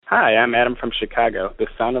Hi, I'm Adam from Chicago. The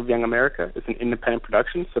Sound of Young America is an independent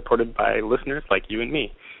production supported by listeners like you and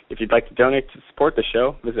me. If you'd like to donate to support the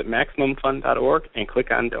show, visit MaximumFun.org and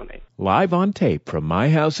click on Donate. Live on tape from my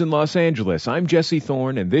house in Los Angeles, I'm Jesse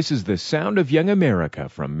Thorne, and this is The Sound of Young America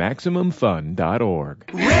from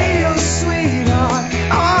MaximumFun.org. Radio sweetheart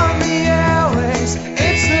on the airwaves.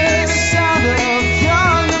 It's the sound of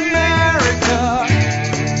young America.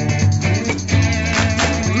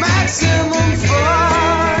 Maximum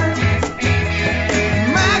fun.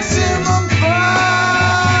 Maximum fun.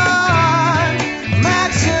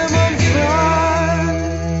 Maximum fun.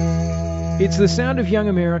 It's The Sound of Young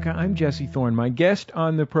America. I'm Jesse Thorne. My guest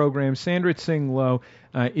on the program, Sandra Tsing Loh,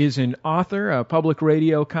 is an author, a public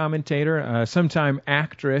radio commentator, a sometime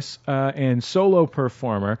actress, and solo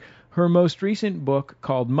performer. Her most recent book,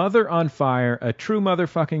 called Mother on Fire, a true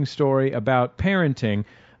motherfucking story about parenting.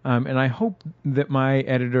 And I hope that my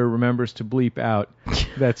editor remembers to bleep out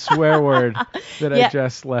that swear word that I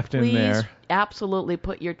just left in there. Please absolutely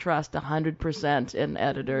put your trust 100% in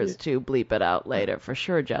editors to bleep it out later. For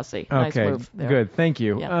sure, Jesse. Nice Okay, move there. good. Thank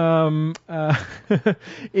you. Yeah.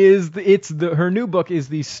 Her new book is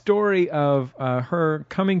the story of her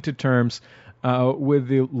coming to terms with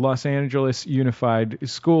the Los Angeles Unified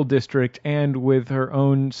School District and with her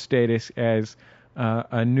own status as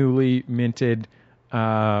a newly minted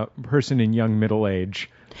person in young middle age.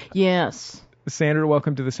 Yes. Sandra,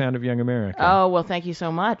 welcome to The Sound of Young America. Oh, well, thank you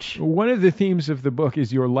so much. One of the themes of the book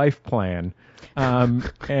is your life plan,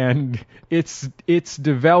 and its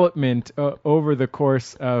development over the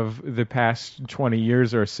course of the past 20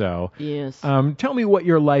 years or so. Yes. Tell me what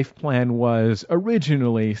your life plan was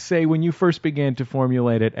originally, say when you first began to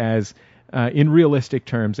formulate it as, in realistic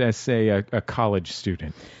terms, as, say, a college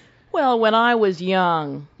student. Well, when I was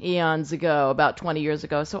young, eons ago, about 20 years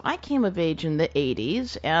ago, so I came of age in the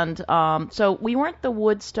 80s, and so we weren't the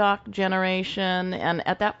Woodstock generation, and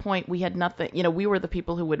at that point we had nothing, we were the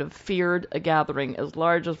people who would have feared a gathering as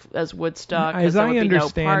large as Woodstock, As I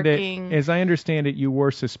understand it, you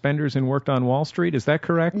wore suspenders and worked on Wall Street, is that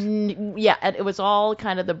correct? Yeah, and it was all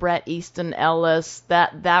kind of the Bret Easton Ellis,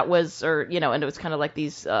 that was, and it was kind of like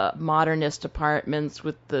these modernist apartments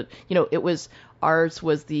with the, ours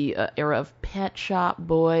was the era of Pet Shop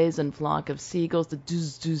Boys and Flock of Seagulls, the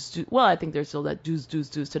doos, doos, doos. Well, I think there's still that doos, doos,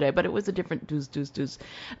 doos today, but it was a different doos, doos, doos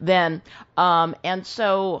then. And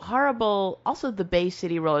so horrible, also the Bay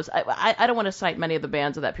City Rollers. I don't want to cite many of the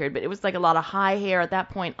bands of that period, but it was like a lot of high hair at that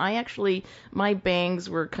point. My bangs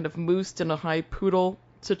were kind of moosed in a high poodle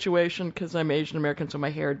situation because I'm Asian American, so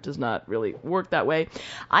my hair does not really work that way.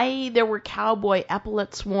 There were cowboy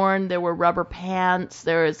epaulets worn, there were rubber pants,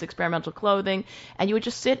 there was experimental clothing, and you would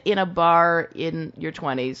just sit in a bar in your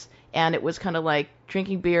 20s, and it was kind of like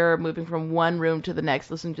drinking beer, moving from one room to the next,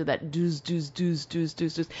 listening to that doos, doos, doos, doos,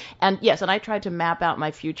 doos, doos. And yes, and I tried to map out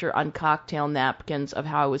my future on cocktail napkins of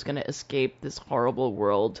how I was going to escape this horrible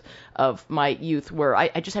world of my youth where I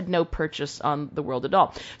just had no purchase on the world at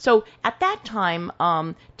all. So at that time,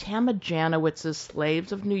 Tama Janowitz's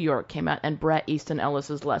Slaves of New York came out, and Bret Easton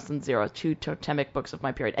Ellis's Lesson Zero, two totemic books of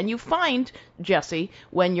my period. And you find, Jesse,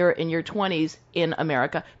 when you're in your 20s in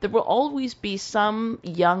America, there will always be some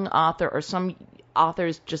young author or some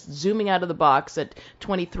authors just zooming out of the box at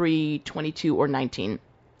 23, 22, or 19.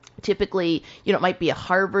 Typically, it might be a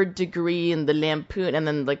Harvard degree in the Lampoon, and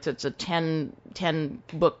then like it's a 10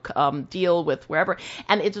 book deal with wherever.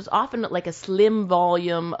 And it's often like a slim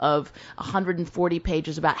volume of 140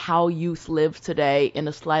 pages about how youth live today in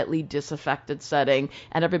a slightly disaffected setting.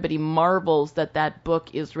 And everybody marvels that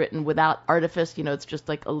book is written without artifice. It's just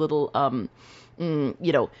like a little,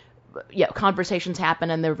 conversations happen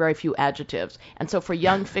and there are very few adjectives. And so for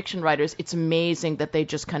young fiction writers, it's amazing that they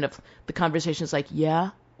just kind of, the conversation is like,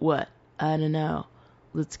 yeah, what? I don't know.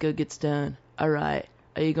 Let's go get stoned. All right.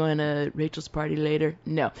 Are you going to Rachel's party later?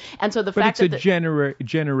 No. And so the fact that... But it's a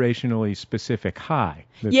generationally specific high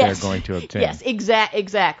that they're going to obtain. Yes,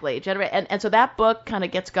 exactly. And so that book kind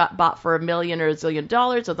of got bought for $1 million or $1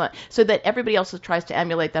 zillion, so that everybody else tries to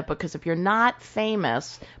emulate that book, because if you're not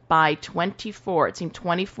famous by 24, it seemed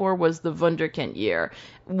 24 was the Wunderkind year.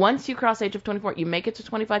 Once you cross the age of 24, you make it to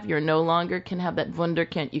 25, you no longer can have that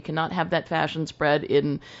Wunderkind. You cannot have that fashion spread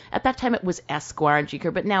in, at that time it was Esquire and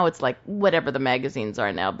GQ, but now it's like whatever the magazines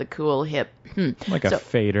are now, the cool, hip. Like a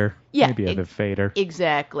fader. Yeah, maybe the fader.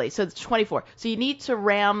 Exactly. So it's 24. So you need to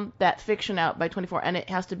ram that fiction out by 24, and it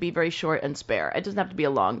has to be very short and spare. It doesn't have to be a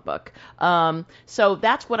long book. So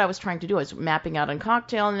that's what I was trying to do. I was mapping out on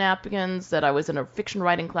cocktail napkins that I was in a fiction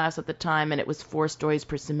writing class at the time, and it was 4 stories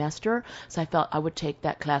per semester. So I felt I would take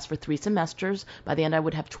that class for 3 semesters. By the end, I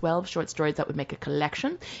would have 12 short stories that would make a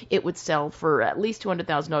collection. It would sell for at least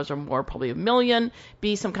 $200,000 or more, probably $1 million,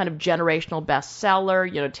 be some kind of generational bestseller.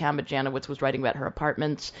 Tama Janowitz was writing about her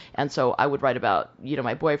apartments, and so I would write about,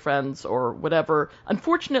 my boyfriends or whatever.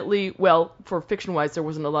 Unfortunately, well, for fiction-wise, there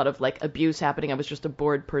wasn't a lot of, abuse happening. I was just a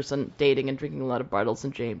bored person dating and drinking a lot of Bartles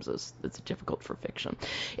and Jameses. It's difficult for fiction,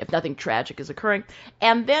 if nothing tragic is occurring.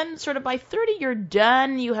 And then sort of by 30, you're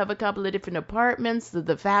done. You have a couple of different apartments.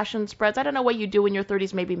 The fashion spreads. I don't know what you do in your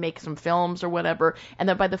 30s, maybe make some films or whatever. And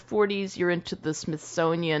then by the 40s, you're into the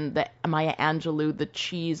Smithsonian, the Maya Angelou, the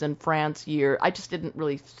cheese and France year. I just didn't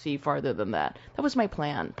really see farther than that. That was my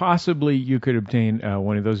plan. Possibly you could obtain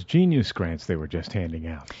one of those genius grants they were just handing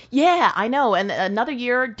out. Yeah, I know. And another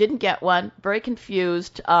year, didn't get one. Very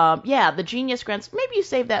confused. The genius grants, maybe you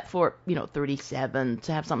save that for, 37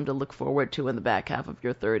 to have something to look forward to in the back half of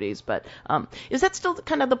your 30s. But is that still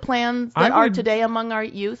kind of the plans that are today among our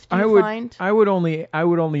youth, do you find? I would only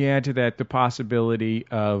add to that the possibility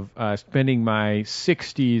of spending my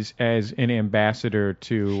 60s as an ambassador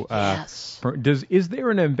to... Yes. Is there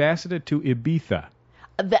an ambassador to Ibiza?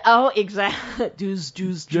 Exactly.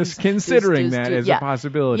 Just considering that as a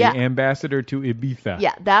possibility. Yeah. Ambassador to Ibiza.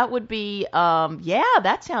 Yeah, that would be,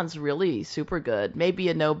 that sounds really super good. Maybe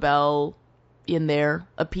a Nobel in there,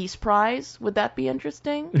 a Peace Prize. Would that be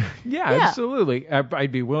interesting? Yeah, absolutely.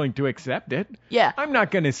 I'd be willing to accept it. Yeah. I'm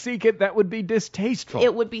not going to seek it. That would be distasteful.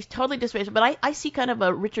 It would be totally distasteful. But I see kind of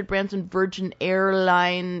a Richard Branson Virgin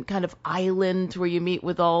Airline kind of island where you meet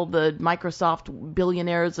with all the Microsoft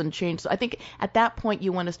billionaires and change. So I think at that point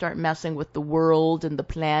you want to start messing with the world and the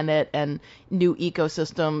planet and new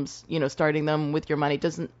ecosystems, starting them with your money.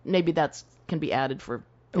 Maybe that's can be added for...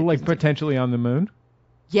 Like potentially on the moon?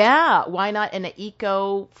 Yeah, why not in an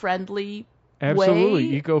eco-friendly Absolutely,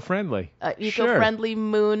 way? eco-friendly. Eco-friendly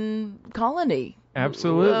moon colony.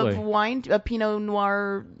 Absolutely. Of wine, a Pinot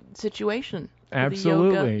Noir situation.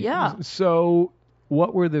 Absolutely. Yeah. So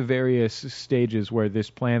what were the various stages where this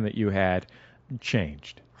plan that you had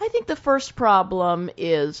changed? I think the first problem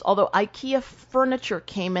is, although IKEA furniture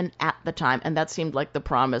came in at the time, and that seemed like the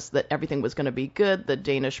promise that everything was going to be good, the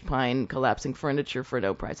Danish pine collapsing furniture for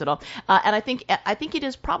no price at all. And I think it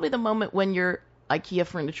is probably the moment when your IKEA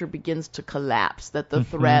furniture begins to collapse, that the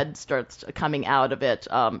thread starts coming out of it.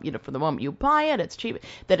 From the moment you buy it, it's cheap,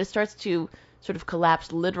 that it starts to sort of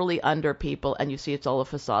collapse literally under people, and you see it's all a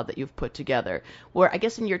facade that you've put together. Where I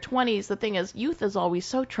guess in your 20s, the thing is, youth is always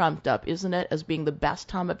so trumped up, isn't it, as being the best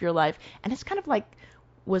time of your life? And it's kind of like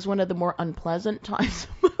was one of the more unpleasant times.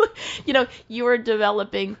 You were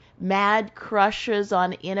developing mad crushes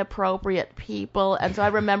on inappropriate people. And so I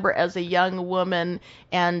remember as a young woman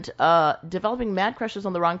and developing mad crushes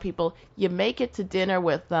on the wrong people, you make it to dinner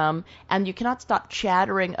with them and you cannot stop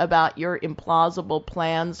chattering about your implausible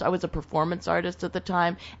plans. I was a performance artist at the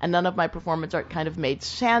time, and none of my performance art kind of made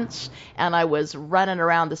sense. And I was running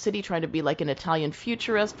around the city trying to be like an Italian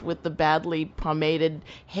futurist with the badly pomaded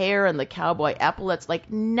hair and the cowboy epaulets.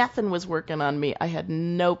 Like nothing was working on me. I had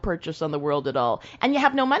no purchase on the world at all. And you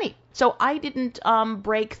have no money. So I didn't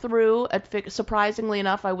break through. Surprisingly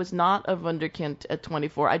enough, I was not a wunderkind at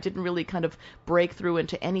 24. I didn't really kind of break through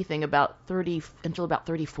into anything until about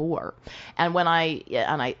 34. And when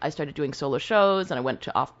I started doing solo shows and I went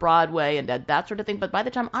to off-Broadway and did that sort of thing. But by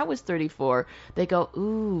the time I was 34, they go,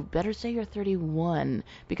 ooh, better say you're 31.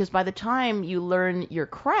 Because by the time you learn your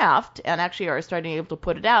craft and actually are starting able to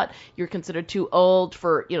put it out, you're considered too old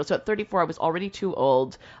for, so at 34 I was already too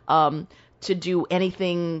old to do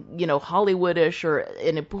anything, Hollywoodish or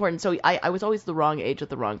important. So I was always the wrong age at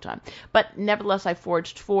the wrong time. But nevertheless, I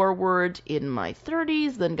forged forward in my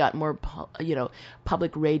 30s, then got more,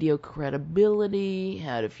 public radio credibility,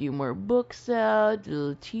 had a few more books out,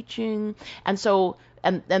 teaching. And so,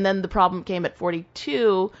 and then the problem came at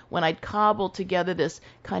 42 when I'd cobbled together this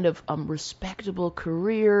kind of respectable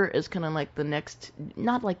career as kind of like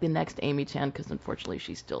not like the next Amy Tan, because unfortunately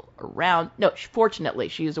she's still around. No, fortunately,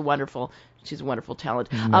 she's a wonderful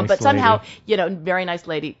talent. Nice but somehow, lady. Very nice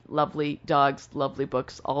lady, lovely dogs, lovely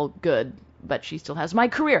books, all good. But she still has my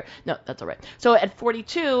career. No, that's all right. So at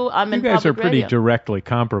 42, I'm in public radio. You guys are pretty directly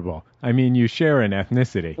comparable. I mean, you share an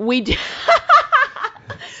ethnicity. We do.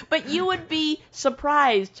 But you would be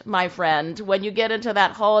surprised, my friend, when you get into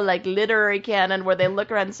that whole like literary canon where they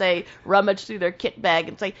look around and say, rummage through their kit bag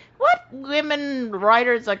and say, what women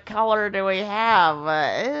writers of color do we have?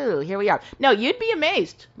 Ooh, here we are. No, you'd be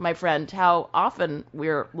amazed, my friend, how often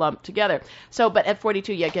we're lumped together. So, but at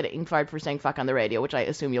 42, you're getting fired for saying fuck on the radio, which I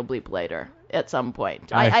assume you'll bleep later at some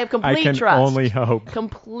point. I have complete trust. I can only hope.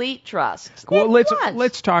 Complete trust. Well,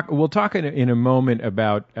 let's talk. We'll talk in a moment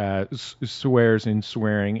about swears and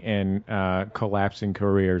swearing and collapsing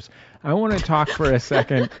careers. I want to talk for a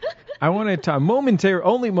second. I want to talk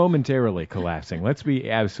only momentarily collapsing. Let's be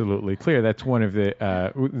absolutely clear. That's one of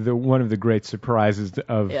the great surprises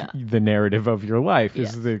of the narrative of your life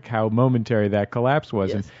is how momentary that collapse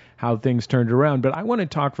was and how things turned around. But I want to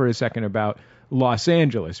talk for a second about Los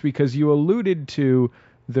Angeles because you alluded to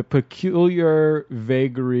the peculiar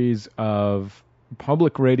vagaries of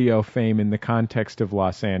public radio fame in the context of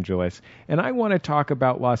Los Angeles, and I want to talk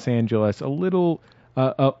about Los Angeles a little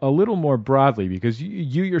more broadly because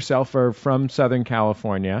you yourself are from Southern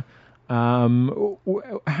California.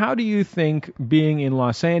 How do you think being in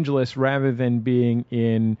Los Angeles rather than being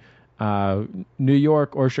in New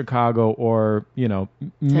York or Chicago or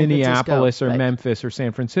Minneapolis or Memphis or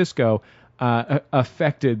San Francisco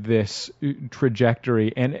affected this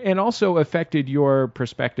trajectory and also affected your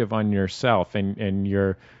perspective on yourself and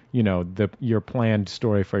your your planned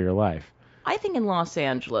story for your life? I think in Los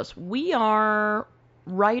Angeles we are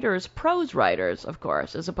writers, prose writers, of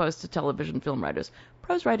course, as opposed to television film writers.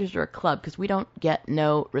 Prose writers are a club because we don't get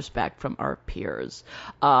no respect from our peers.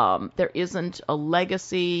 There isn't a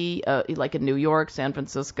legacy like in New York, San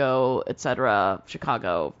Francisco, etc.,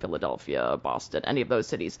 Chicago, Philadelphia, Boston, any of those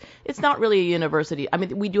cities. It's not really a university. I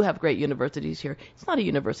mean, we do have great universities here. It's not a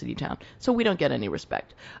university town, so we don't get any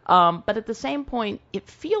respect. But at the same point, it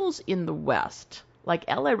feels in the West like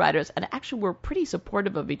LA writers, and actually we're pretty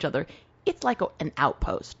supportive of each other. It's like an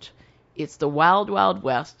outpost. It's the wild, wild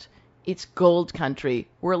West. It's gold country.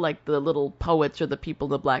 We're like the little poets or the people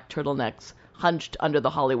in the black turtlenecks hunched under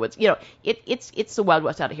the Hollywoods. It's the Wild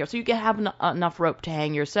West out of here. So you can have enough rope to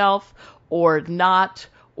hang yourself or not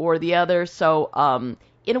or the other. So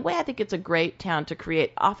in a way, I think it's a great town to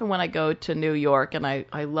create. Often when I go to New York, and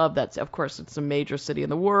I love that. Of course, it's a major city in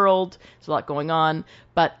the world. There's a lot going on.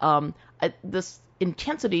 But this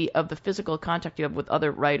intensity of the physical contact you have with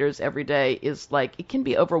other writers every day is like, it can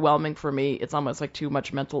be overwhelming for me. It's almost like too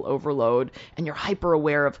much mental overload, and you're hyper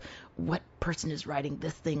aware of what person is writing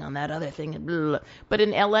this thing on that other thing. And blah, blah, blah. But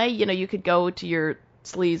in LA, you could go to your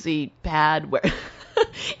sleazy pad where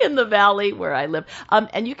in the valley where I live,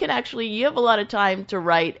 and you have a lot of time to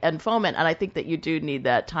write and foment, and I think that you do need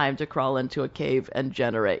that time to crawl into a cave and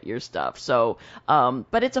generate your stuff. So,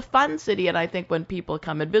 but it's a fun city, and I think when people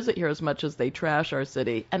come and visit here, as much as they trash our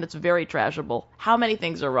city, and it's very trashable, how many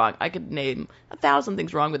things are wrong? I could name 1,000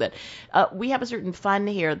 things wrong with it. We have a certain fun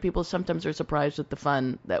here. People sometimes are surprised at the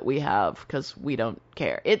fun that we have because we don't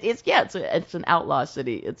care. It's an outlaw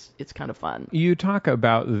city. It's kind of fun. You talk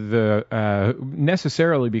about the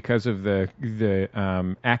necessarily because of the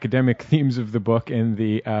academic themes of the book and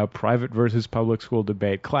the private versus public school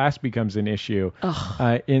debate. Class becomes an issue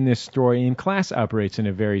in this story, and class operates in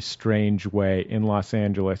a very strange way in Los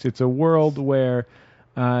Angeles. It's a world where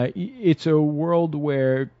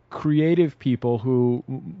creative people who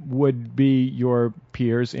would be your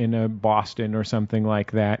peers in a Boston or something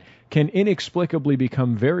like that can inexplicably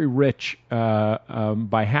become very rich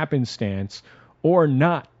by happenstance, or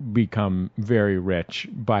not become very rich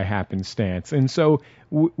by happenstance. And so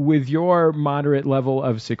with your moderate level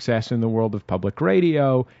of success in the world of public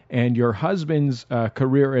radio and your husband's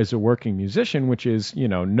career as a working musician, which is,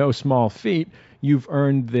 no small feat, you've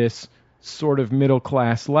earned this sort of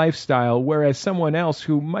middle-class lifestyle, whereas someone else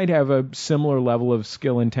who might have a similar level of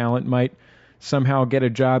skill and talent might somehow get a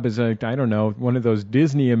job as one of those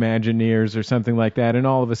Disney Imagineers or something like that, and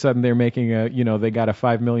all of a sudden they're making they got a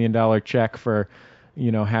 $5 million check for,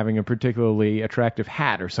 having a particularly attractive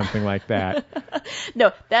hat or something like that.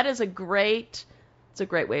 No, that is a great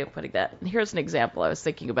way of putting that. And here's an example. I was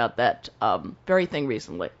thinking about that very thing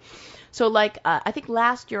recently. So, I think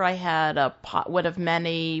last year I had one of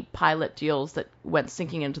many pilot deals that went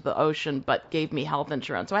sinking into the ocean, but gave me health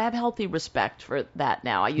insurance. So I have healthy respect for that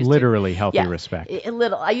now. I used healthy respect.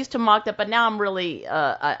 I used to mock that, but now I'm really,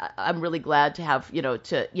 I'm really glad to have,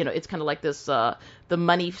 it's kind of like this. The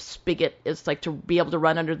money spigot is like to be able to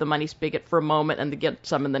run under the money spigot for a moment and to get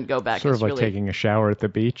some and then go back. Sort of like taking a shower at the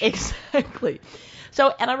beach. Exactly.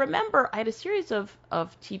 So, and I remember I had a series of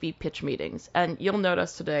TV pitch meetings, and you'll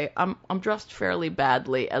notice today I'm dressed fairly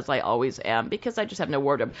badly, as I always am, because I just have no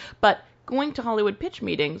wardrobe. But going to Hollywood pitch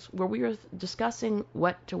meetings where we were discussing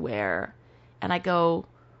what to wear, and I go,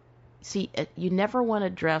 see, you never want to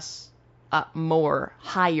dress up more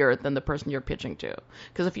higher than the person you're pitching to.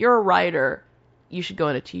 Because if you're a writer, you should go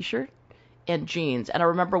in a t-shirt and jeans. And I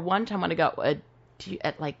remember one time when I got at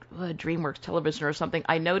DreamWorks Television or something,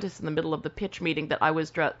 I noticed in the middle of the pitch meeting that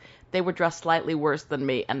they were dressed slightly worse than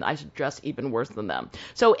me, and I should dress even worse than them.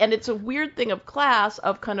 So, and it's a weird thing of class,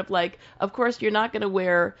 of kind of like, of course, you're not going to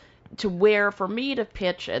wear for me to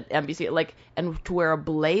pitch at NBC, like, and to wear a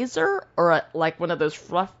blazer or like one of those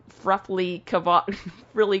frilly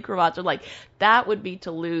cravats, or like, that would be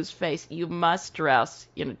to lose face. You must dress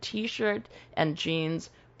in a t-shirt and jeans,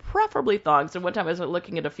 preferably thongs. And one time I was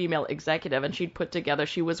looking at a female executive, and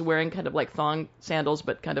she was wearing kind of like thong sandals,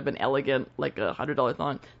 but kind of an elegant, like $100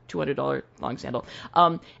 thong, $200 thong sandal.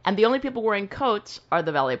 And the only people wearing coats are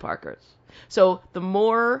the valet parkers. So the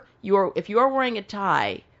more if you are wearing a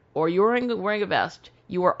tie, or you're wearing a vest,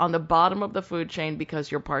 you are on the bottom of the food chain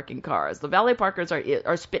because you're parking cars. The valet parkers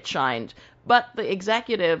are spit-shined, but the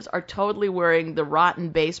executives are totally wearing the rotten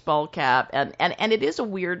baseball cap, and it is a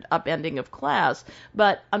weird upending of class.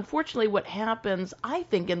 But unfortunately, what happens, I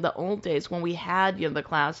think, in the old days when we had, the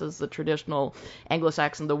classes, the traditional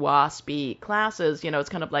Anglo-Saxon, the WASPy classes, it's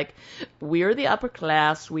kind of like, we're the upper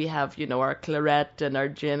class, we have, our claret and our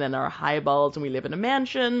gin and our highballs, and we live in a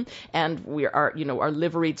mansion, and our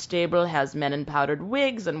liveried stable has men in powdered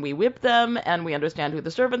wigs, and we whip them, and we understand who the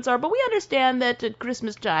servants are, but we understand that at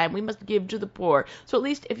Christmas time we must give to the poor. So at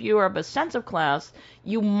least if you have a sense of class,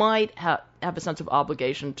 you might have a sense of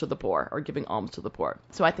obligation to the poor, or giving alms to the poor.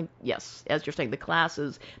 So I think, yes, as you're saying, the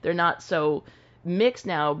classes, they're not so mixed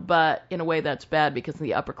now, but in a way that's bad, because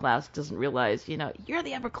the upper class doesn't realize, you're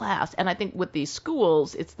the upper class. And I think with these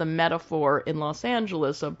schools, it's the metaphor in Los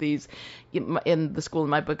Angeles of these, in the school in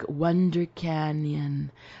my book, Wonder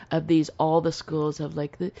Canyon, of these, all the schools have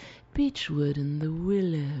like the Beechwood and the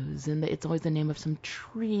Willows, and it's always the name of some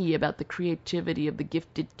tree, about the creativity of the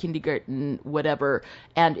gifted kindergarten, whatever,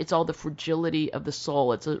 and it's all the fragility of the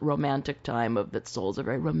soul. It's a romantic time of that souls are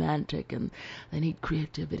very romantic, and they need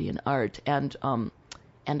creativity and art, and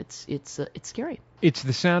it's scary. It's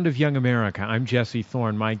The Sound of Young America. I'm Jesse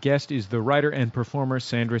Thorne. My guest is the writer and performer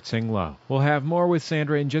Sandra Tsing Loh. We'll have more with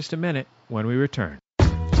Sandra in just a minute when we return.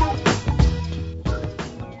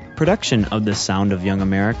 Production of The Sound of Young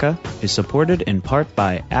America is supported in part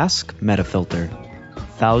by Ask Metafilter.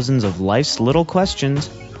 Thousands of life's little questions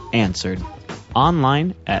answered.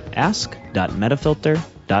 Online at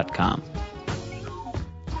ask.metafilter.com.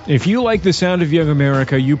 If you like The Sound of Young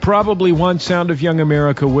America, you probably want Sound of Young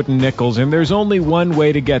America wooden nickels, and there's only one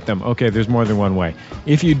way to get them. Okay, there's more than one way.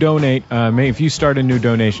 If you donate, if you start a new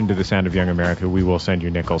donation to The Sound of Young America, we will send you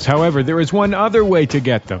nickels. However, there is one other way to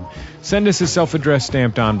get them. Send us a self-addressed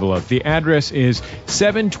stamped envelope. The address is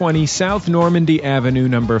 720 South Normandy Avenue,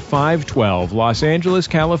 number 512, Los Angeles,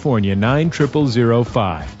 California,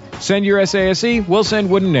 90005. Send your SASE, we'll send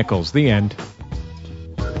wooden nickels. The end.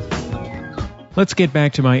 Let's get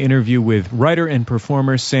back to my interview with writer and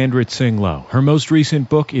performer Sandra Tsing Loh. Her most recent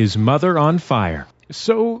book is Mother on Fire.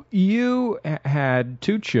 So you had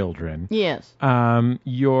 2 children. Yes.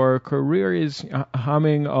 Your career is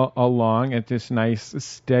humming along at this nice,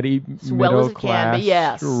 steady,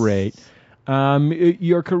 middle-class rate.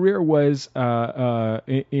 Your career was,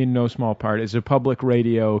 in no small part, as a public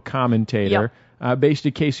radio commentator. Yep. Based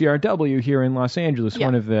at KCRW here in Los Angeles,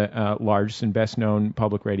 one of the largest and best-known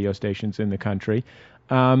public radio stations in the country.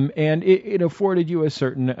 And it afforded you a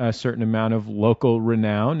certain amount of local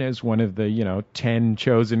renown as one of the 10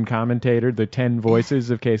 chosen commentators, the 10 voices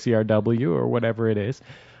of KCRW or whatever it is.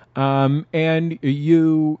 And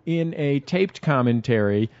you, in a taped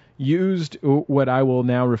commentary, used what I will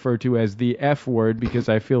now refer to as the F word, because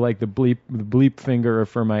I feel like the bleep finger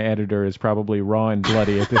for my editor is probably raw and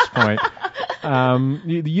bloody at this point.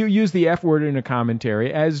 You use the F word in a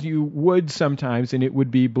commentary, as you would sometimes, and it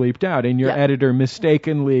would be bleeped out, and your editor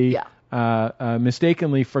mistakenly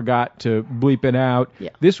forgot to bleep it out. Yeah.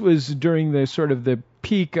 This was during the sort of the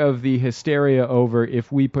peak of the hysteria over,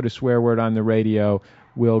 if we put a swear word on the radio,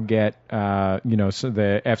 we'll get, so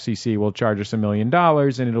the FCC will charge us $1 million,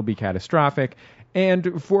 and it'll be catastrophic.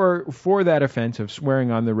 And for that offense of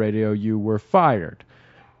swearing on the radio, you were fired.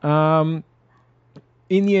 In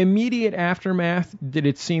the immediate aftermath, did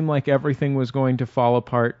it seem like everything was going to fall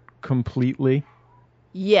apart completely?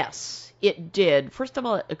 Yes, it did. First of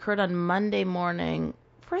all, it occurred on Monday morning.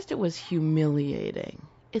 First, it was humiliating.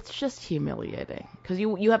 It's just humiliating. Because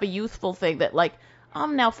you have a youthful thing that, like,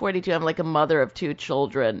 I'm now 42, I'm like a mother of 2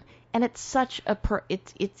 children, and it's such a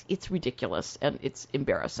it's ridiculous and it's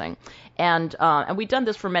embarrassing, and we've done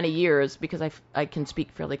this for many years because I can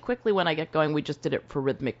speak fairly quickly when I get going. We just did it for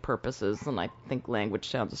rhythmic purposes, and I think language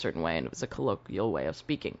sounds a certain way, and it was a colloquial way of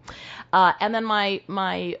speaking. And then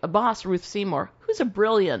my boss Ruth Seymour, who's a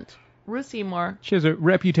brilliant. Ruth Seymour. She has a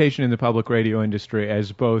reputation in the public radio industry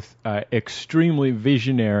as both extremely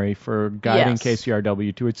visionary for guiding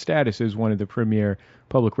KCRW to its status as one of the premier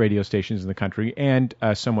public radio stations in the country, and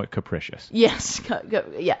somewhat capricious. Yes,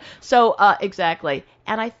 yeah. So exactly,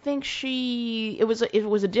 and I think it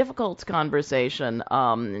was a difficult conversation.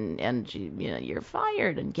 And she, you're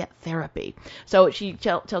fired and get therapy. So she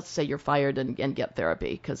tells to say you're fired and get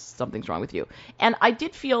therapy because something's wrong with you. And I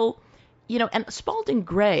did feel. And Spalding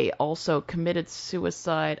Gray also committed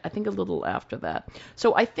suicide, I think a little after that.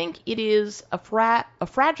 So I think it is a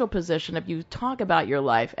fragile position if you talk about your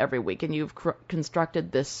life every week and you've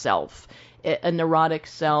constructed this self, a neurotic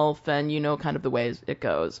self, and kind of the ways it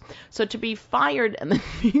goes. So to be fired and then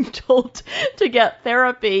being told to get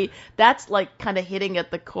therapy, that's like kind of hitting at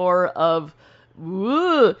the core of,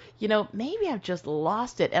 maybe I've just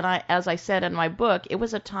lost it. And as I said in my book, it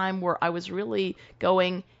was a time where I was really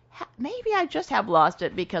going, maybe I just have lost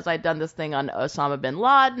it because I'd done this thing on Osama bin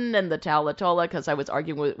Laden and the Towlatola, because I was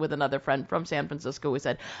arguing with another friend from San Francisco who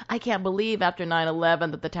said, I can't believe after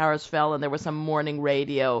 9/11 that the towers fell and there was some morning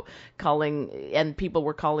radio calling, and people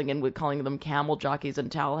were calling them camel jockeys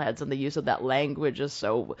and towel heads, and the use of that language is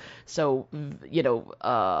so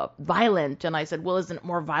violent. And I said, well, isn't it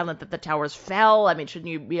more violent that the towers fell? I mean,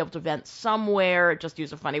 shouldn't you be able to vent somewhere? Just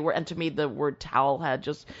use a funny word. And to me, the word towel head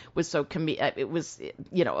just was so it was,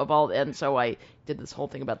 of all, and so I did this whole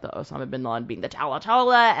thing about the Osama bin Laden being the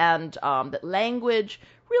Towlatola, and that language,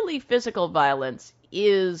 really physical violence,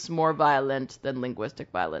 is more violent than linguistic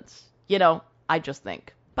violence. I just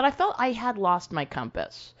think. But I felt I had lost my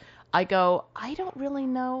compass. I don't really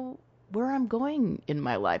know where I'm going in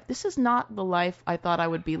my life. This is not the life I thought I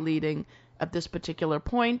would be leading at this particular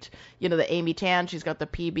point. The Amy Tan, she's got the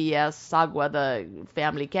PBS Sagwa, the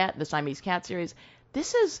family cat, the Siamese cat series.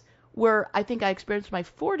 This is where I think I experienced my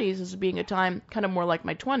 40s as being a time kind of more like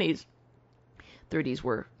my 20s. 30s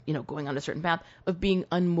were, going on a certain path of being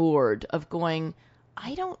unmoored, of going,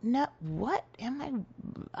 I don't know, what am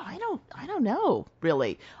I don't know,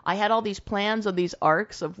 really. I had all these plans of these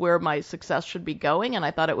arcs of where my success should be going, and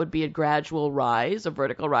I thought it would be a gradual rise, a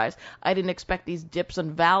vertical rise. I didn't expect these dips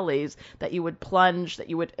and valleys that you would plunge, that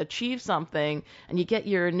you would achieve something, and you get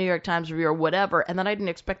your New York Times review or whatever, and then I didn't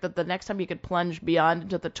expect that the next time you could plunge beyond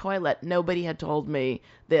into the toilet. Nobody had told me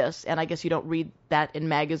this, and I guess you don't read that in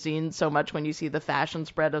magazines so much when you see the fashion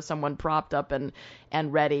spread of someone propped up and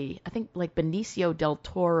ready. I think like Benicio del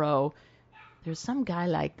Toro, there's some guy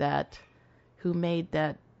like that who made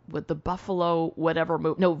that with the Buffalo whatever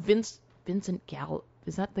movie. No, Vincent Gallo.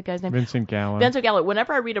 Is that the guy's name? Vincent Gallo. Vincent Gallo.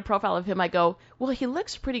 Whenever I read a profile of him, I go, well, he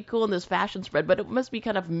looks pretty cool in this fashion spread, but it must be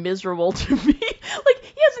kind of miserable to me. Like,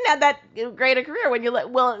 he hasn't had that great a career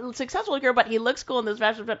when successful career, but he looks cool in this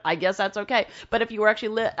fashion spread. I guess that's okay. But if you were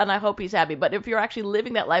actually, and I hope he's happy, but if you're actually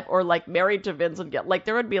living that life, or like married to Vincent Gallo, like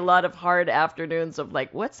there would be a lot of hard afternoons of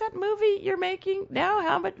like, what's that movie you're making now?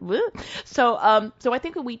 How much? So I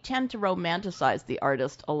think we tend to romanticize the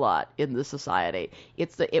artist a lot in this society.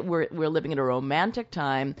 We're living in a romantic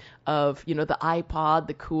time of the iPod,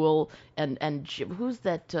 the cool, and who's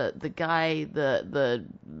that the guy, the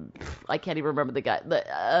I can't even remember the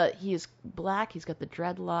guy, he's black, he's got the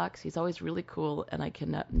dreadlocks, he's always really cool, and I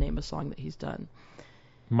cannot name a song that he's done.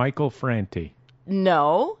 Michael Franti.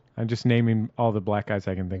 No. I'm just naming all the black guys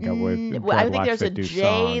I can think of with dreadlocks. I think there's a J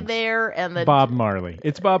songs. there, and the Bob Marley.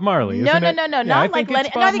 It's Bob Marley, no, isn't it? No, yeah, not like Lenny.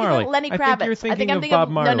 No, I think it's Lenny Kravitz. I think you're thinking of Bob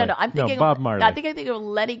Marley. No, I'm thinking Bob Marley. I think I'm thinking of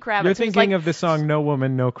Lenny Kravitz. You're thinking of the song "No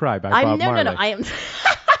Woman, No Cry" by Bob Marley. No, I am.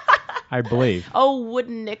 I believe. Oh,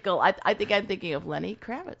 Wooden Nickel. I think I'm thinking of Lenny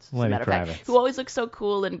Kravitz, as a matter of fact, who always looks so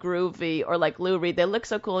cool and groovy, or like Lou Reed. They look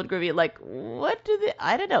so cool and groovy. Like, what do they?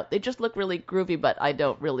 I don't know. They just look really groovy, but I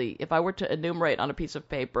don't really. If I were to enumerate on a piece of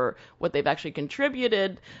paper what they've actually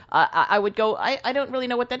contributed, I would go, I don't really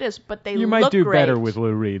know what that is, but they look great. You might do better with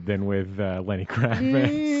Lou Reed than with Lenny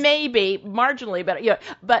Kravitz. Maybe, marginally better. Yeah,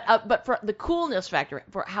 but for the coolness factor,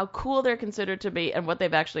 for how cool they're considered to be and what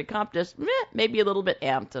they've actually accomplished, maybe a little bit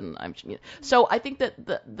amped, and I'm. So I think that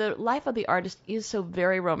the life of the artist is so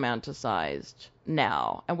very romanticized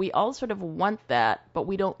now, and we all sort of want that, but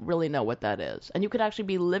we don't really know what that is. And you could actually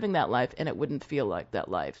be living that life, and it wouldn't feel like that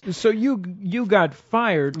life. So you got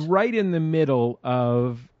fired right in the middle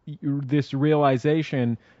of this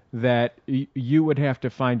realization that you would have to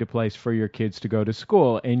find a place for your kids to go to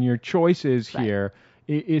school, and your choices here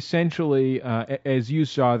essentially, as you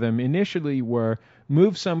saw them initially, were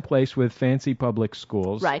move someplace with fancy public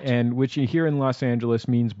schools, Right. and which here in Los Angeles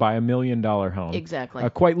means buy $1 million home. Exactly.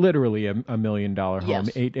 Quite literally $1 million home, Yes.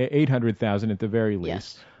 800,000 at the very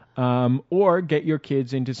least. Yes. Or get your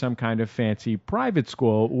kids into some kind of fancy private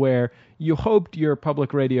school where you hoped your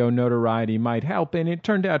public radio notoriety might help, and it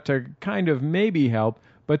turned out to kind of maybe help,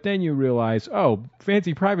 but then you realize, oh,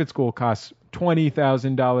 fancy private school costs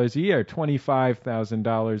 $20,000 a year,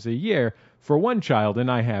 $25,000 a year for one child, and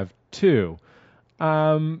I have two.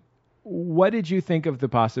 What did you think of the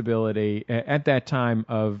possibility at that time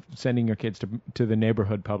of sending your kids to the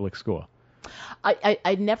neighborhood public school?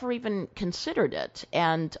 I never even considered it,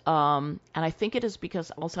 and I think it is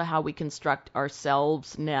because also how we construct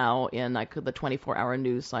ourselves now in the 24-hour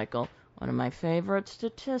news cycle. One of my favorite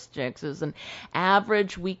statistics is an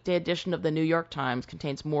average weekday edition of the New York Times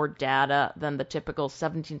contains more data than the typical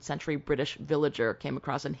 17th century British villager came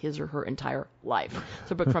across in his or her entire life.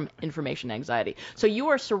 It's a book from Information Anxiety. So you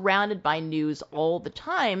are surrounded by news all the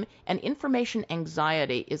time, and information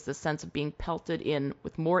anxiety is the sense of being pelted in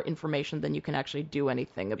with more information than you can actually do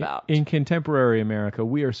anything about. In contemporary America,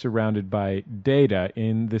 we are surrounded by data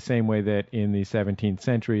in the same way that in the 17th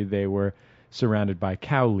century they were surrounded by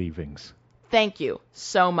cow leavings. Thank you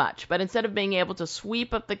so much. But instead of being able to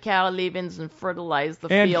sweep up the cow leavings and fertilize the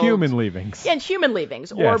And fields... human leavings. And human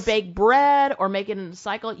leavings. Or Yes. bake bread or make it in a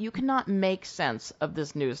cycle. You cannot make sense of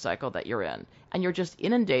this news cycle that you're in. And you're just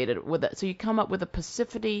inundated with it. So you come up with a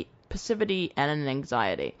passivity and an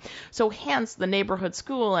anxiety. So hence the neighborhood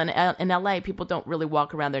school, and in LA people don't really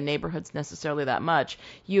walk around their neighborhoods necessarily that much.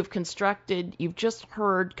 You've just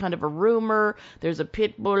heard kind of a rumor, there's a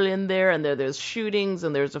pit bull in there, and there's shootings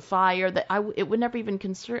and there's a fire that it would never even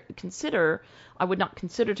consider. I would not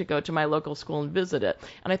consider to go to my local school and visit it.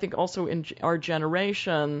 And I think also in our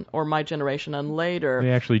generation, or my generation and later... They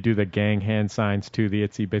actually do the gang hand signs to the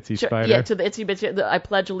itsy bitsy spider. Yeah, to the itsy bitsy. I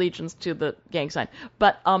pledge allegiance to the gang sign.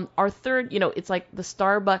 But our third, it's like the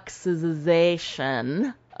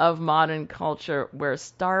Starbucksization of modern culture, where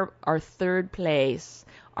our third place,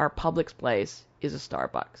 our public place, is a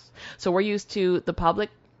Starbucks. So we're used to the public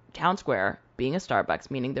town square being a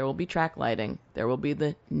Starbucks, meaning there will be track lighting. There will be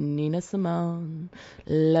the Nina Simone,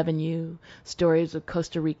 Lovin' You, stories of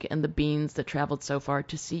Costa Rica and the beans that traveled so far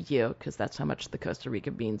to see you, because that's how much the Costa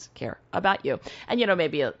Rica beans care about you. And,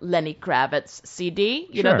 maybe a Lenny Kravitz CD,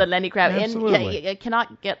 Sure. The Lenny Kravitz. Absolutely. And you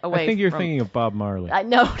cannot get away from... I think you're thinking of Bob Marley.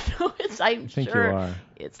 No, I I'm think sure you are.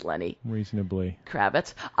 it's Lenny Reasonably.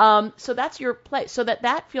 Kravitz. So that's your place. So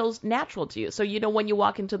that feels natural to you. So, when you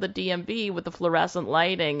walk into the DMV with the fluorescent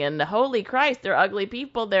lighting and holy Christ, there are ugly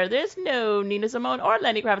people there. There's no Nina Simone or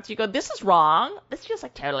Lenny Kravitz. You go, this is wrong. This is just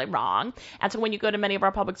totally wrong. And so when you go to many of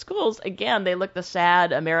our public schools, again, they look the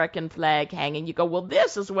sad American flag hanging. You go, well,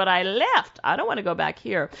 this is what I left. I don't want to go back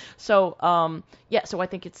here. So, so I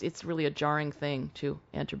think it's really a jarring thing to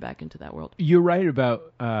enter back into that world. You write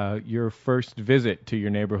about your first visit to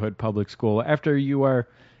your neighborhood public school after you are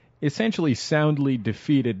essentially soundly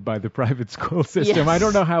defeated by the private school system. Yes. I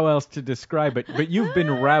don't know how else to describe it, but you've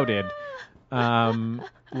been routed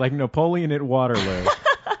like Napoleon at Waterloo.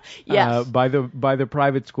 Yes. By the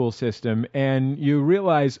private school system, and you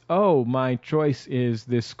realize, oh, my choice is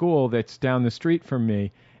this school that's down the street from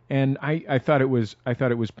me. And I thought it was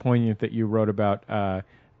poignant that you wrote about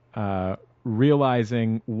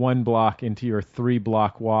realizing 1 block into your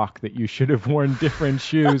 3-block walk that you should have worn different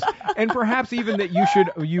shoes, and perhaps even that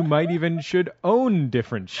you might even should own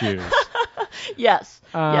different shoes. Yes.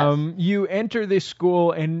 You enter this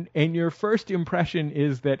school, and your first impression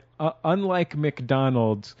is that unlike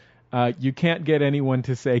McDonald's, you can't get anyone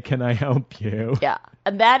to say, "Can I help you?" Yeah,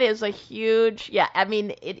 and that is a huge. Yeah, I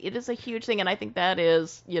mean, it is a huge thing, and I think that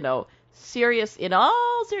is, serious in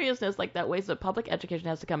all seriousness, like that ways that public education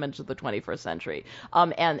has to come into the 21st century,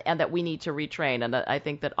 and that we need to retrain. And I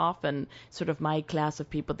think that often sort of my class of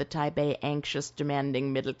people, the type A, anxious,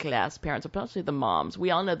 demanding, middle class parents, especially the moms,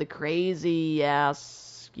 we all know the crazy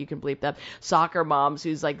ass, you can bleep that, soccer moms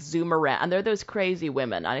who's zoom around, and they're those crazy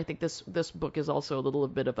women. And I think this book is also a little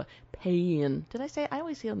bit of a pay-in. Did I say? I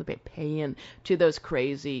always see it on the pay-in to those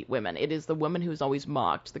crazy women. It is the woman who's always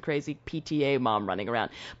mocked, the crazy PTA mom running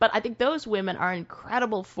around. But I think those women are an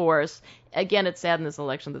incredible force. Again, it's sad in this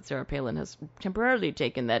election that Sarah Palin has temporarily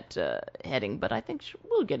taken that heading, but I think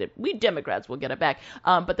we'll get it. We Democrats will get it back.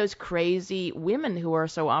 But those crazy women who are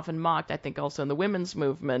so often mocked, I think also in the women's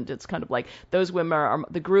movement, it's kind of like those women are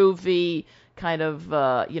the groovy, kind of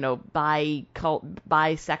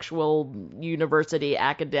bisexual university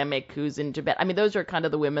academic who's in Tibet. I mean, those are kind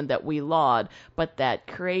of the women that we laud. But that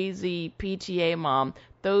crazy PTA mom,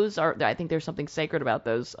 I think there's something sacred about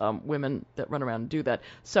those women that run around and do that.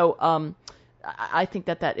 So I think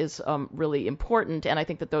that is really important, and I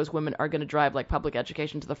think that those women are going to drive like public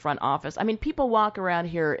education to the front office. I mean, people walk around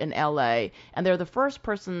here in LA, and they're the first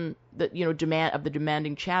person that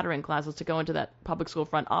demanding chattering classes to go into that public school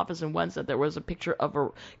front office. And one said there was a picture of a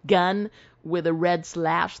gun with a red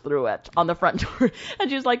slash through it on the front door,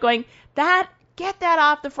 and she was like going, get that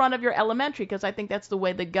off the front of your elementary, because I think that's the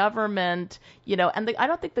way the government, and I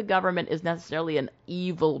don't think the government is necessarily an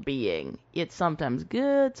evil being. It's sometimes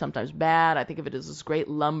good, sometimes bad. I think of it as this great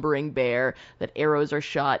lumbering bear that arrows are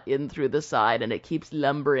shot in through the side and it keeps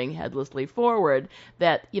lumbering headlessly forward,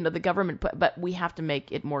 that, the government, but we have to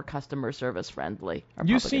make it more customer service friendly.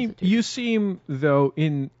 You seem, though,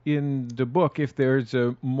 in the book, if there's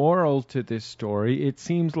a moral to this story, it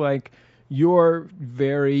seems like you're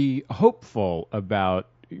very hopeful about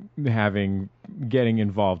getting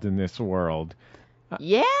involved in this world.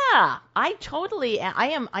 Yeah, I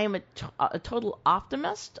am a total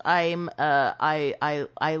optimist. I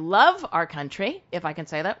love our country, if I can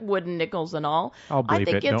say that, wooden nickels and all. I'll bleep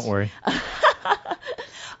it, don't worry.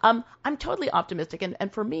 I'm totally optimistic,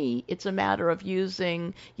 and for me, it's a matter of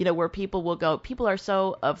using, where people will go. People are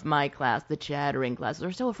so, of my class, the chattering class,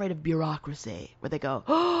 they're so afraid of bureaucracy, where they go,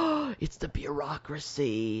 oh, it's the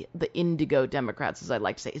bureaucracy, the indigo Democrats, as I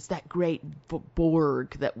like to say. It's that great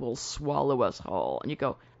Borg that will swallow us whole. And you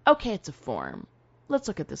go, okay, it's a form. Let's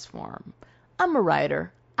look at this form. I'm a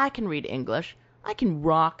writer. I can read English. I can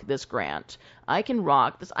rock this grant. I can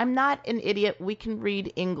rock this. I'm not an idiot. We can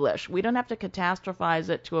read English. We don't have to catastrophize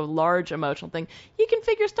it to a large emotional thing. You can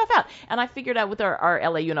figure stuff out. And I figured out with our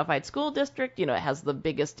LA Unified School District, it has the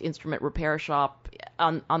biggest instrument repair shop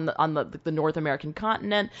on the North American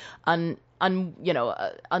continent.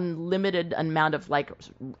 Unlimited amount of like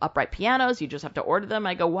upright pianos. You just have to order them.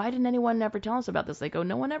 I go, why didn't anyone ever tell us about this? They go,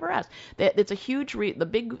 no one ever asked. It's a huge, the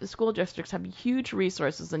big school districts have huge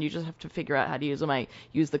resources, and you just have to figure out how to use them. I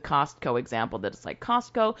use the Costco example, that it's like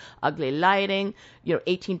Costco, ugly lighting,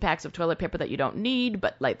 18 packs of toilet paper that you don't need,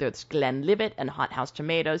 but like there's Glenlivet and hothouse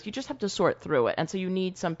tomatoes. You just have to sort through it. And so you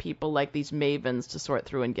need some people like these mavens to sort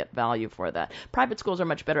through and get value for that. Private schools are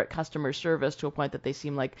much better at customer service, to a point that they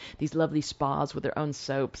seem like these lovely spas with their own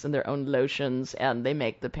soaps and their own lotions, and they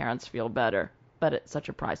make the parents feel better, but at such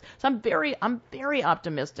a price. So I'm very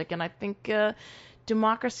optimistic, and I think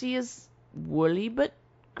democracy is woolly but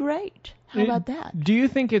great. How about that? Do you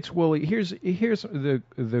think it's woolly? Here's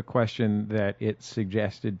the question that it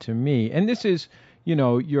suggested to me, and this is,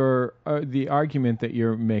 your the argument that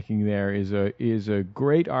you're making there is a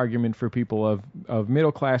great argument for people of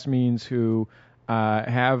middle class means who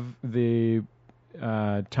have the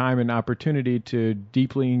time and opportunity to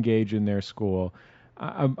deeply engage in their school.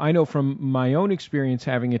 I know from my own experience,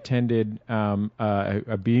 having attended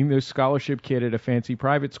being the scholarship kid at a fancy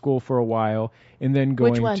private school for a while, and then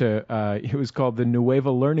going to it was called the Nueva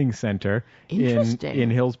Learning Center in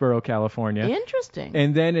Hillsborough, California. Interesting.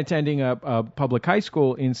 And then attending a public high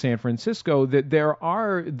school in San Francisco. That there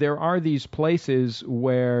are these places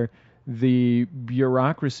where the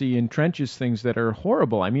bureaucracy entrenches things that are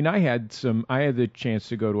horrible. I mean, I had the chance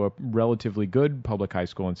to go to a relatively good public high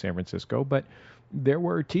school in San Francisco, but there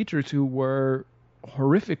were teachers who were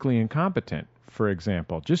horrifically incompetent, for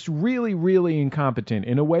example, just really, really incompetent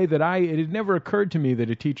in a way that it had never occurred to me that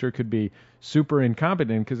a teacher could be super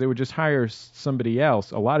incompetent, because they would just hire somebody else.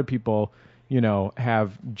 A lot of people,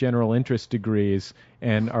 have general interest degrees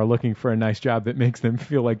and are looking for a nice job that makes them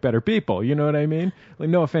feel like better people. You know what I mean? Like,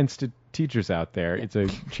 no offense to teachers out there. It's a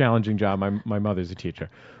challenging job. My mother's a teacher.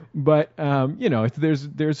 But,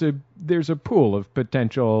 there's a pool of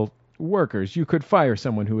potential workers. You could fire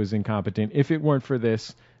someone who is incompetent if it weren't for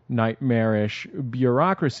this nightmarish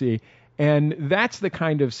bureaucracy. And that's the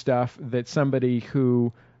kind of stuff that somebody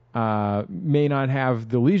who may not have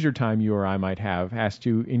the leisure time you or I might have has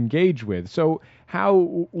to engage with. So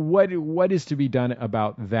what is to be done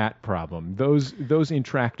about that problem? Those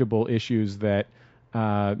intractable issues that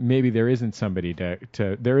maybe there isn't somebody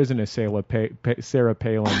there isn't a Sarah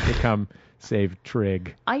Palin to come save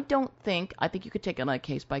trig. I think you could take it on a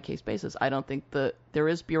case-by-case basis. I don't think there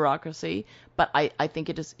is bureaucracy, but I think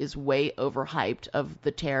it is way overhyped of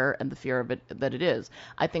the terror and the fear of it that it is.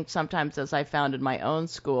 I think sometimes, as I found in my own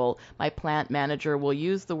school, my plant manager will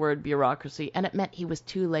use the word bureaucracy, and it meant he was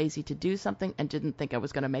too lazy to do something and didn't think I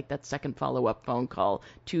was going to make that second follow-up phone call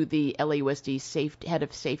to the LAUSD head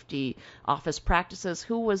of safety office practices,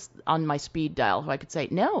 who was on my speed dial, who I could say,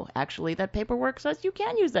 no, actually, that paperwork says you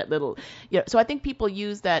can use that little... So I think people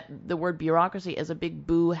use the word bureaucracy as a big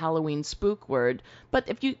boo Halloween spook word, but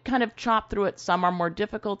if you kind of chop through it, some are more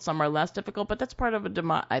difficult, some are less difficult, but that's part of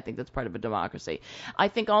I think that's part of a democracy. I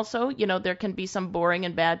think also, there can be some boring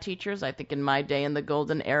and bad teachers. I think in my day, in the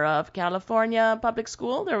golden era of California public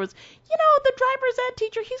school, there was, the driver's ed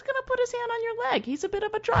teacher, he's going to put his hand on your leg. He's a bit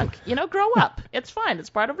of a drunk. Grow up. It's fine. It's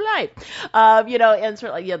part of life. And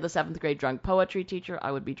certainly, the 7th grade drunk poetry teacher,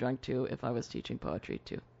 I would be drunk too if I was teaching poetry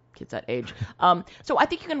too. Kids that age. So I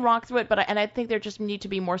think you can rock through it, but I think there just need to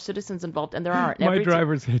be more citizens involved, and there aren't. My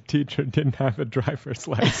driver's ed teacher didn't have a driver's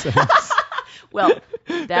license. Well,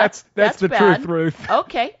 that's the bad. truth, Ruth.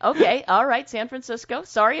 Okay, all right, San Francisco.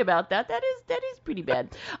 Sorry about that. That is pretty bad.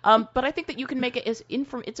 But I think that you can make it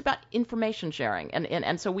it's about information sharing,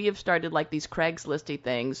 and so we have started like these Craigslisty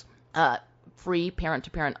things. Free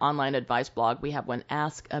parent-to-parent online advice blog. We have one,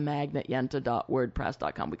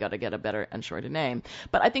 askamagnetjenta.wordpress.com. We got to get a better and shorter name.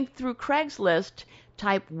 But I think through Craigslist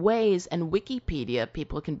type ways and Wikipedia,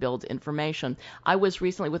 people can build information. I was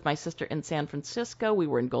recently with my sister in San Francisco. We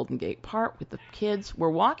were in Golden Gate Park with the kids.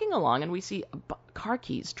 We're walking along and we see car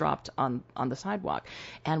keys dropped on the sidewalk.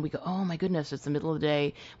 And we go, oh my goodness, it's the middle of the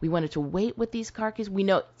day. We wanted to wait with these car keys. We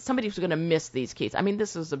know somebody's going to miss these keys. I mean,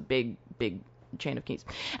 this is a big chain of keys.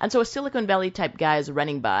 And so a Silicon Valley type guy is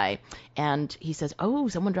running by and he says, oh,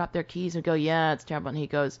 someone dropped their keys. And go, yeah, it's terrible. And he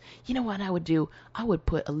goes, you know what I would do? I would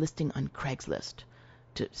put a listing on Craigslist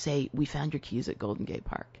to say, we found your keys at Golden Gate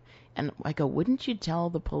Park. And I go, wouldn't you tell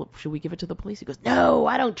the police? Should we give it to the police? He goes, no,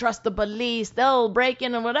 I don't trust the police. They'll break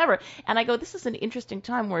in and whatever. And I go, this is an interesting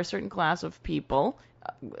time where a certain class of people,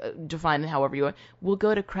 define it however you want, will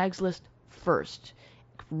go to Craigslist first.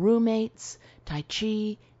 Roommates, Tai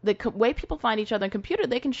Chi, the way people find each other on computer,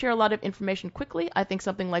 they can share a lot of information quickly. I think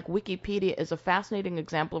something like Wikipedia is a fascinating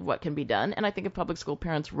example of what can be done. And I think if public school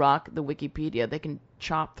parents rock the Wikipedia, they can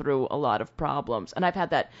chop through a lot of problems. And I've had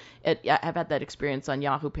that experience on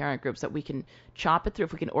Yahoo parent groups, that we can chop it through.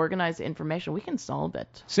 If we can organize the information, we can solve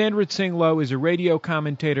it. Sandra Tsing Loh is a radio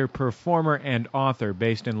commentator, performer, and author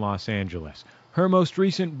based in Los Angeles. Her most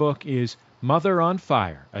recent book is Mother on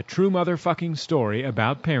Fire, a true motherfucking story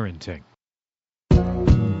about parenting.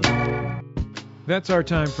 That's our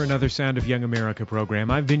time for another Sound of Young America program.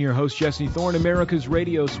 I've been your host, Jesse Thorne, America's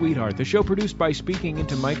radio sweetheart. The show produced by Speaking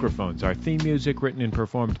Into Microphones. Our theme music written and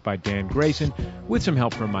performed by Dan Grayson, with some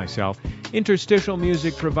help from myself. Interstitial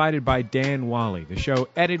music provided by Dan Wally. The show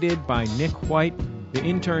edited by Nick White. The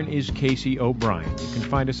intern is Casey O'Brien. You can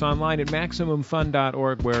find us online at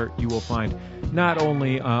MaximumFun.org, where you will find not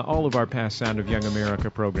only all of our past Sound of Young America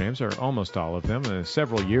programs, or almost all of them,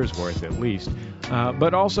 several years' worth at least,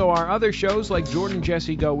 but also our other shows like Jordan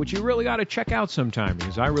Jesse Go, which you really ought to check out sometime,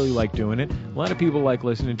 because I really like doing it. A lot of people like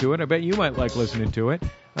listening to it. I bet you might like listening to it.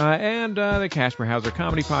 And the Casper Hauser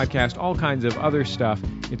Comedy Podcast, all kinds of other stuff.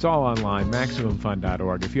 It's all online,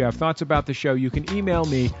 MaximumFun.org. If you have thoughts about the show, you can email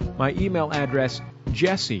me. My email address,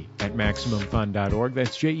 jesse@MaximumFun.org.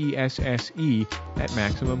 That's JESSE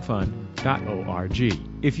 @MaximumFun.org.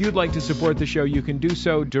 If you'd like to support the show, you can do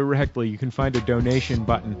so directly. You can find a donation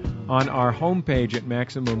button on our homepage at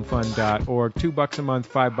MaximumFun.org. $2 a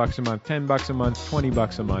month, $5 a month, $10 a month,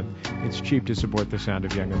 $20 a month. It's cheap to support the Sound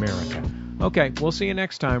of Young America. Okay, we'll see you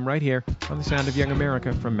next time right here on the Sound of Young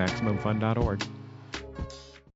America from MaximumFun.org.